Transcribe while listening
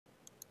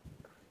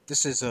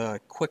This is a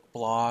quick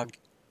blog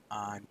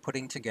on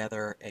putting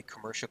together a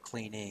commercial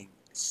cleaning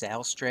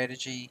sales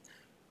strategy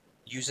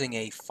using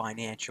a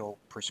financial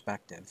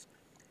perspective.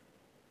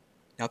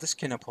 Now, this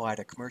can apply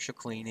to commercial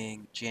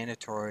cleaning,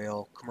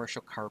 janitorial,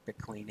 commercial carpet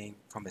cleaning.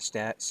 From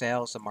a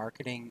sales and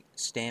marketing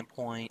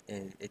standpoint,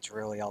 it's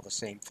really all the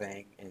same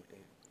thing. It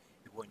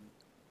wouldn't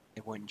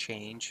it wouldn't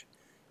change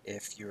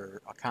if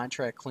you're a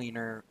contract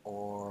cleaner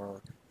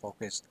or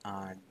focused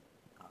on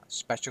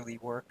specialty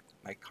work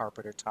like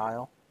carpet or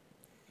tile.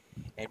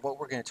 And what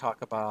we're going to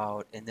talk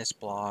about in this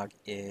blog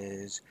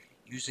is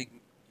using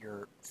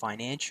your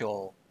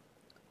financial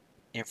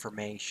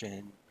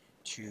information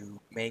to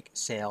make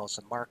sales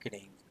and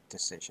marketing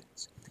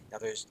decisions. Now,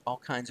 there's all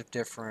kinds of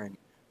different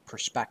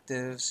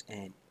perspectives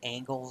and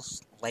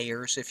angles,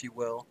 layers, if you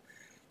will,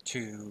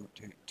 to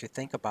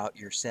think about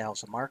your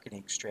sales and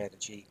marketing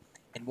strategy.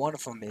 And one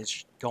of them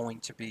is going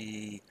to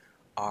be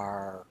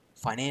our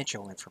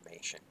financial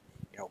information,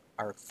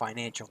 our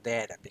financial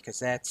data, because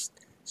that's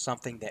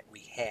something that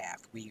we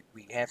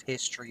have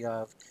history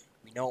of.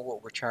 We know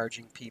what we're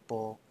charging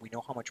people. We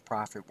know how much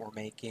profit we're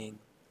making.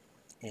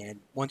 And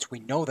once we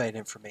know that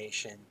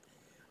information,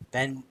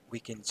 then we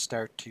can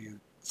start to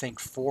think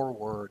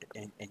forward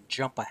and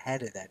jump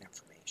ahead of that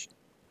information.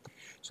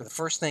 So the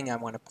first thing I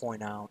want to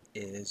point out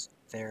is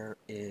there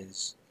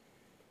is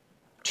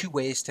two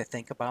ways to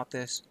think about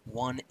this.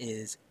 One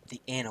is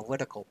the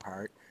analytical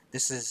part.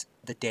 This is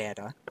the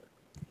data.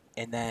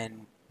 And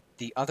then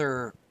the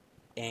other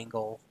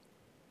angle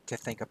to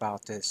think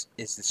about this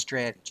is the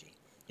strategy.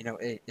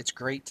 It's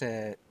great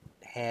to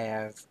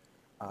have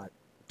uh,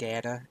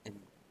 data and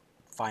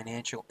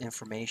financial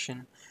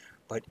information,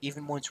 but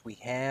even once we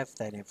have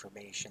that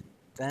information,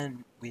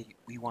 then we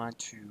want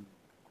to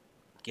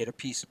get a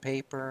piece of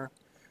paper,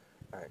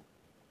 uh,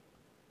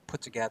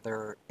 put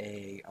together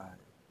a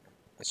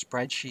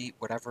spreadsheet,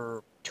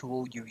 whatever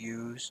tool you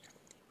use,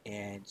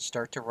 and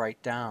start to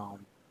write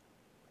down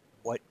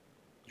what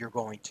you're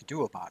going to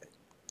do about it.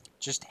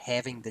 Just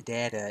having the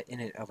data in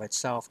it of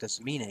itself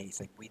doesn't mean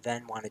anything. We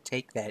then want to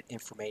take that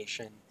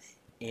information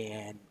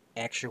and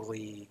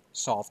actually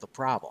solve the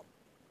problem.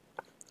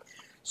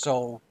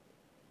 So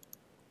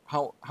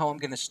how I'm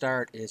going to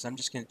start is I'm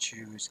just going to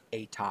choose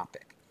a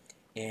topic.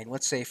 And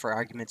let's say, for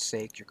argument's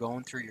sake, you're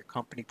going through your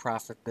company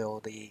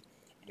profitability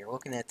and you're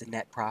looking at the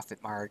net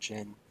profit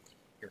margin.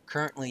 You're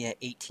currently at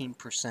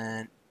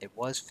 18%. It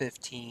was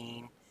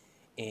 15,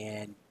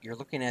 and you're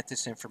looking at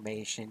this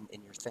information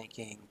and you're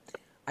thinking,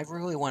 I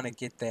really want to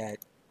get that.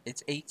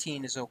 It's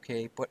 18 is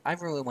okay, but I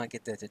really want to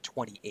get that to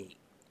 28.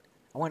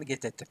 I want to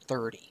get that to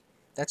 30.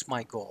 That's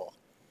my goal.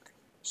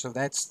 So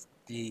that's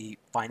the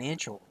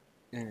financial.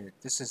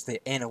 This is the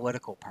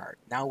analytical part.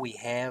 Now we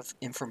have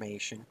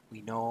information.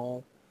 We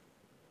know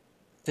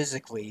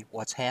physically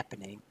what's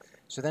happening.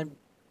 So then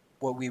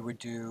what we would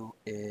do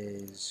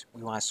is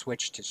we want to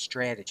switch to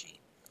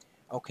strategy.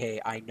 Okay,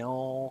 I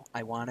know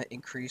I want to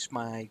increase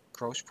my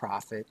gross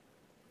profit,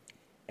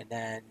 and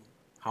then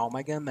how am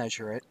I going to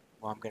measure it?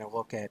 Well, I'm going to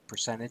look at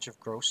percentage of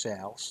gross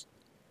sales,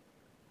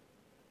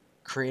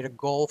 create a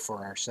goal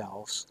for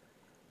ourselves,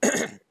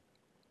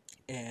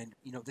 and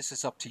this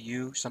is up to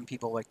you. Some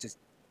people like to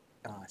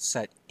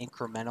set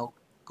incremental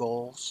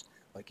goals.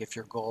 Like if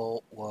your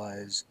goal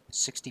was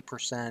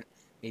 60%,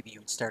 maybe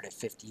you would start at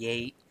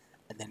 58,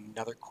 and then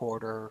another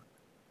quarter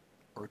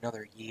or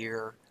another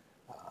year,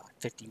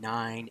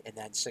 59, and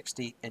then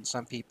 60. And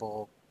some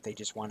people, they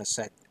just want to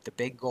set the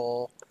big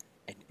goal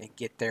and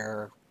get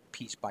there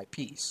piece by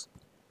piece.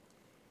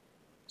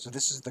 So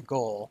this is the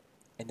goal.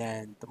 And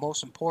then the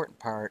most important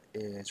part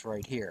is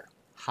right here,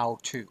 how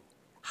to.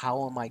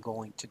 How am I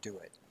going to do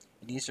it?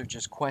 And these are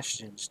just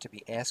questions to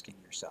be asking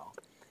yourself.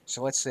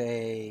 So let's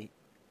say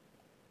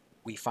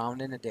we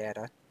found in the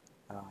data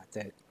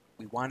that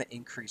we want to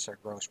increase our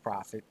gross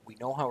profit. We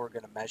know how we're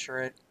going to measure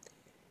it.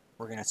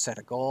 We're going to set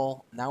a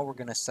goal. Now we're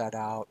going to set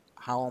out,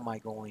 how am I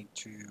going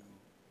to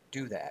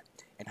do that?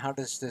 And how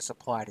does this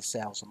apply to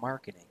sales and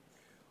marketing?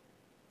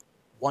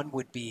 One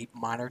would be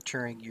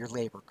monitoring your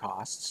labor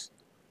costs.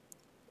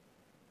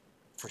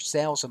 For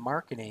sales and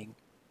marketing,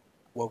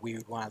 what we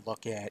would want to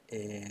look at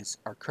is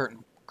our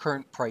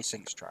current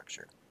pricing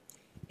structure.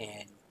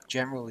 And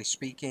generally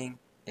speaking,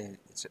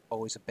 it's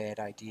always a bad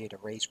idea to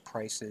raise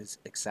prices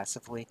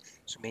excessively.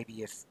 So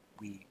maybe if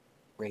we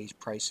raise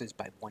prices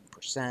by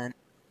 1%,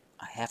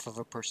 a half of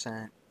a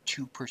percent,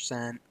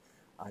 2%,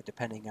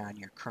 depending on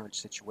your current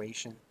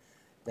situation,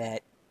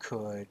 that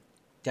could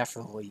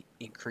definitely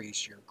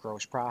increase your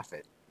gross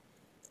profit.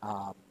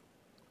 Um,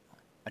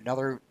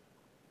 Another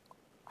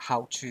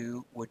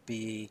how-to would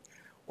be,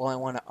 well, I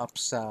want to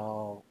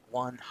upsell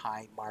one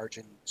high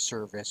margin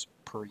service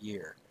per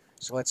year.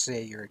 So let's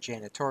say you're a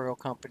janitorial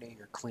company,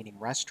 you're cleaning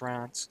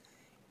restaurants,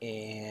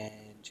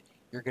 and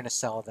you're going to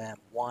sell them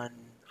one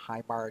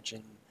high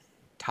margin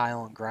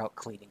tile and grout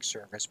cleaning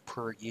service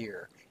per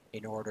year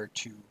in order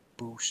to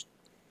boost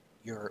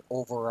your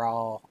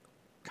overall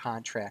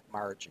contract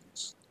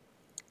margins.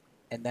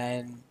 And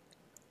then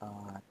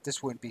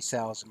this wouldn't be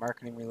sales and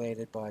marketing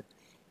related, but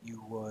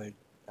you would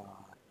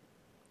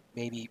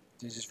maybe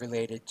this is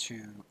related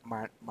to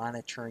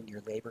monitoring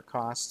your labor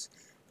costs,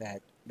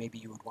 that maybe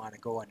you would want to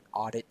go and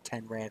audit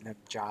 10 random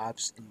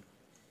jobs and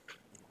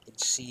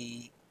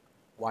see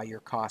why your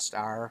costs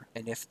are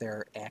and if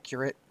they're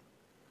accurate.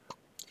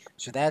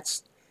 So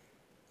that's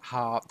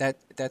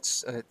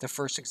the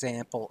first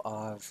example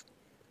of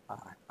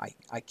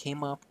I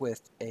came up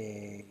with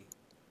a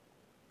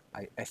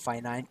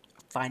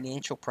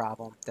financial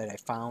problem that I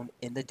found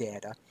in the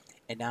data,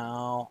 and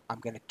now I'm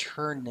going to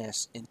turn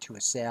this into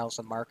a sales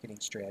and marketing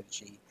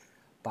strategy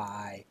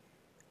by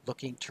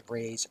looking to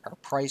raise our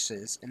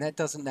prices. And that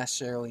doesn't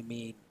necessarily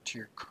mean to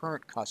your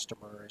current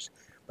customers,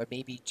 but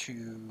maybe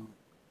to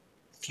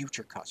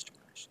future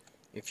customers.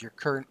 If you're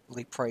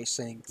currently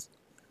pricing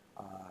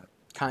uh,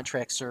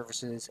 contract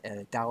services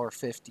at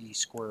 $1.50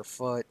 square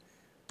foot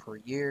per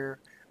year,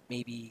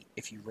 maybe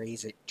if you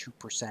raise it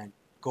 2%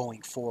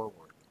 going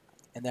forward.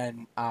 And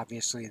then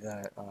obviously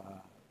the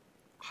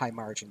high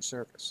margin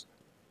service.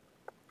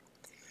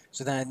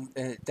 So then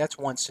that's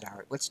one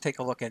scenario. Let's take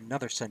a look at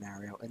another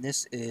scenario, and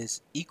this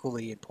is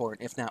equally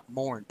important, if not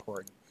more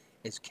important,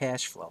 is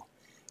cash flow.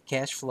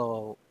 Cash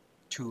flow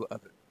to a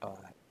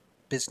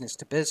business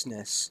to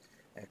business,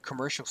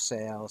 commercial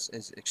sales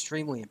is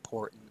extremely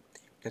important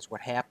because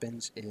what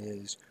happens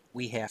is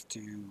we have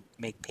to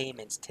make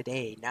payments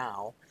today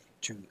now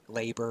to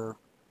labor,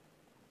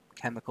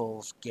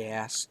 chemicals,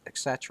 gas,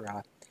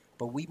 etc.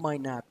 But we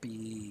might not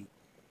be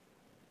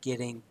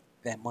getting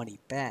that money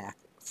back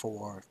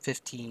for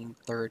 15,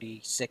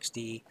 30,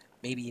 60,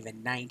 maybe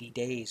even 90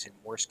 days in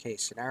worst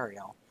case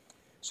scenario.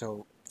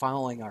 So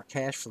following our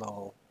cash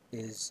flow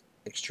is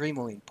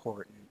extremely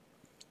important,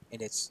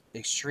 and it's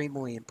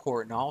extremely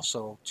important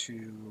also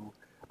to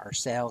our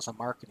sales and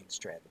marketing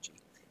strategy,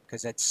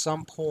 because at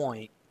some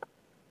point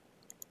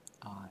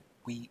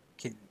we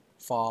can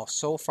fall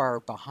so far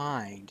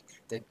behind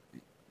that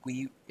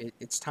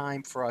it's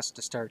time for us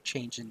to start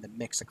changing the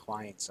mix of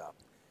clients up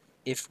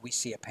if we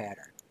see a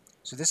pattern.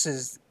 So this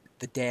is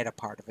the data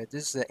part of it.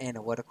 This is the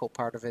analytical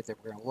part of it, that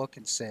we're going to look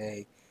and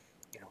say,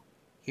 you know,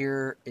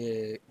 here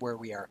is where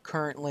we are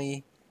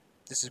currently,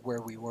 this is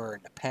where we were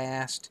in the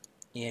past,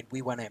 and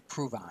we want to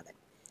improve on it.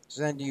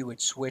 So then you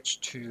would switch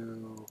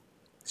to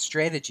the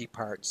strategy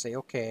part and say,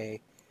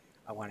 okay,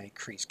 I want to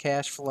increase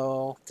cash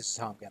flow. This is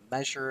how I'm going to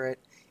measure it.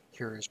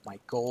 Here is my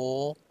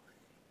goal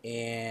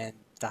and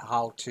the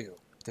how to,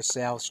 the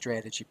sales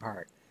strategy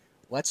part.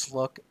 Let's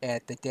look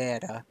at the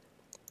data,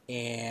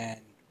 and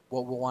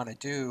what we'll want to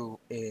do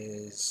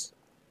is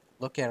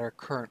look at our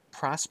current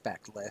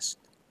prospect list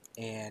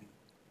and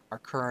our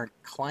current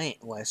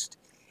client list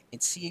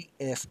and see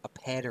if a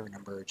pattern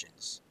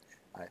emerges.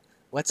 Uh,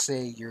 let's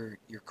say you're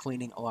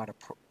cleaning a lot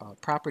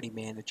of property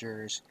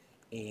managers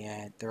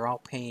and they're all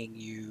paying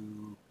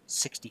you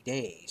 60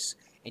 days,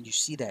 and you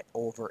see that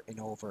over and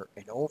over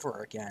and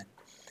over again.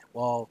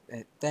 Well,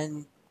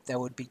 then that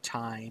would be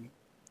time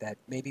that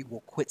maybe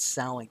we'll quit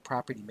selling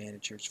property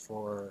managers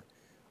for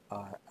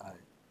uh, uh,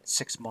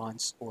 6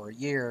 months or a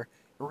year.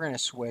 We're going to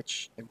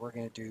switch and we're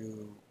going to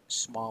do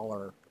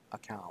smaller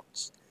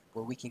accounts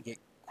where we can get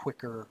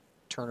quicker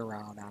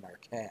turnaround on our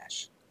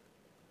cash.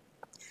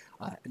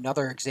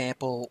 Another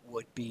example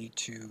would be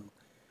to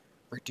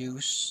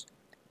reduce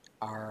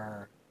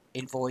our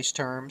invoice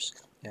terms,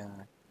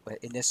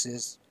 and this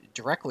is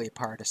directly a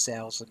part of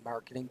sales and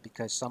marketing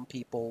because some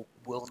people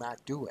will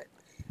not do it.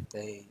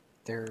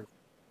 They're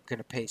going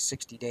to pay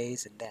 60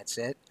 days and that's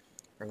it,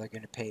 or they're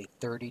going to pay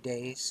 30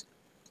 days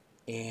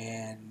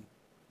and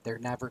they're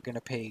never going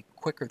to pay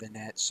quicker than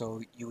that.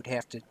 So you would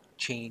have to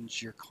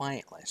change your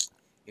client list.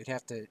 You'd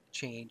have to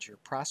change your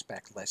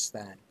prospect list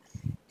then.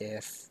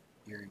 If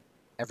you're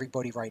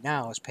everybody right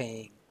now is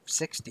paying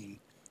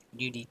 60,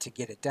 you need to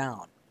get it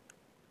down.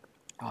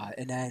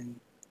 And then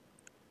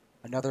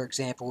another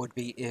example would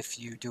be if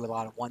you do a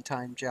lot of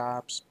one-time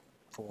jobs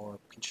for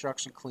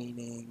construction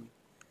cleaning,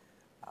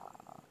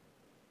 uh,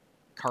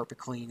 carpet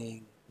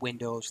cleaning,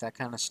 windows, that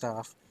kind of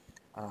stuff.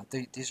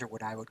 These are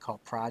what I would call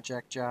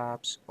project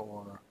jobs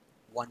or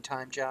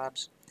one-time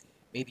jobs.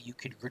 Maybe you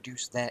could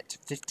reduce that to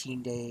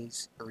 15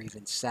 days or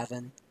even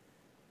 7,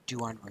 due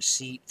on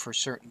receipt for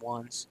certain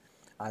ones.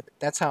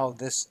 That's how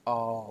this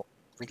all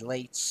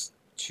relates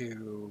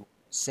to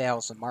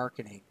sales and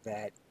marketing,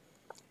 that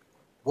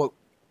what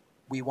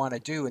we want to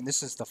do, and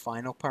this is the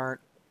final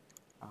part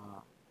uh,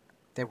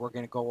 that we're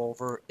going to go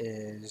over,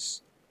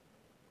 is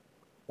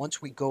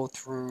once we go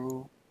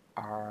through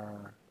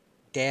our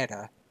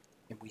data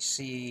and we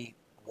see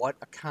what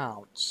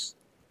accounts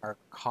are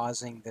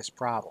causing this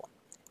problem,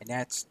 and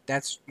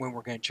that's when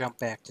we're going to jump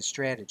back to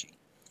strategy.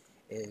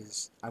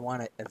 Is I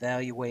want to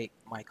evaluate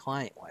my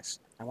client list.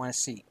 I want to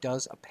see,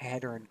 does a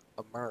pattern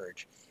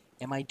emerge?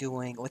 Am I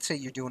doing, let's say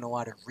you're doing a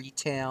lot of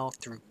retail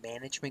through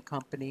management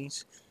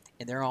companies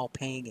and they're all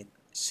paying in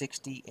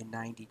 60 and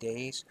 90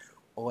 days.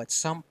 Well, at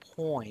some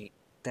point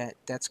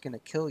that's going to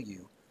kill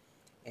you,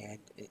 and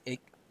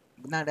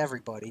not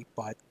everybody,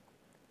 but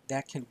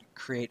that can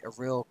create a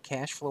real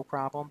cash flow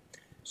problem.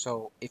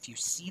 So if you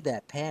see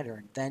that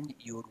pattern, then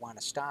you would want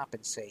to stop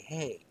and say,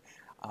 hey,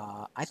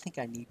 I think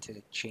I need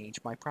to change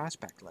my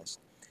prospect list.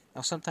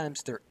 Now,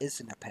 sometimes there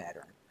isn't a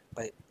pattern,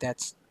 but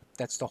that's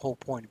the whole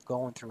point of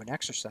going through an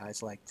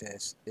exercise like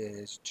this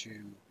is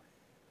to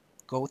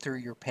go through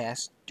your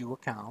past due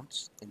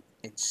accounts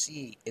and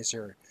see, is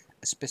there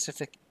a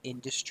specific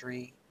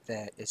industry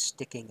that is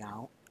sticking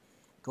out?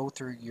 Go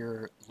through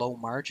your low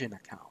margin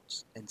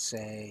accounts and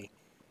say,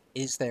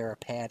 is there a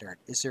pattern?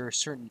 Is there a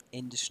certain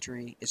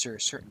industry? Is there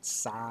a certain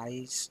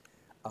size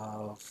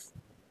of,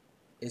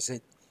 is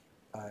it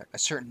a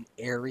certain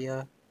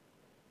area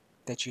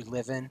that you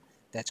live in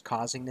that's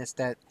causing this?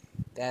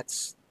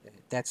 That's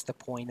that's the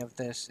point of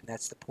this, and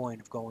that's the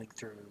point of going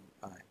through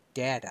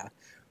data.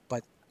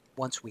 But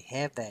once we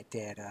have that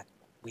data,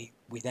 we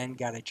then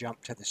got to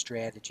jump to the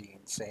strategy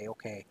and say,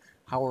 okay,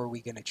 how are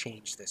we going to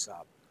change this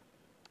up?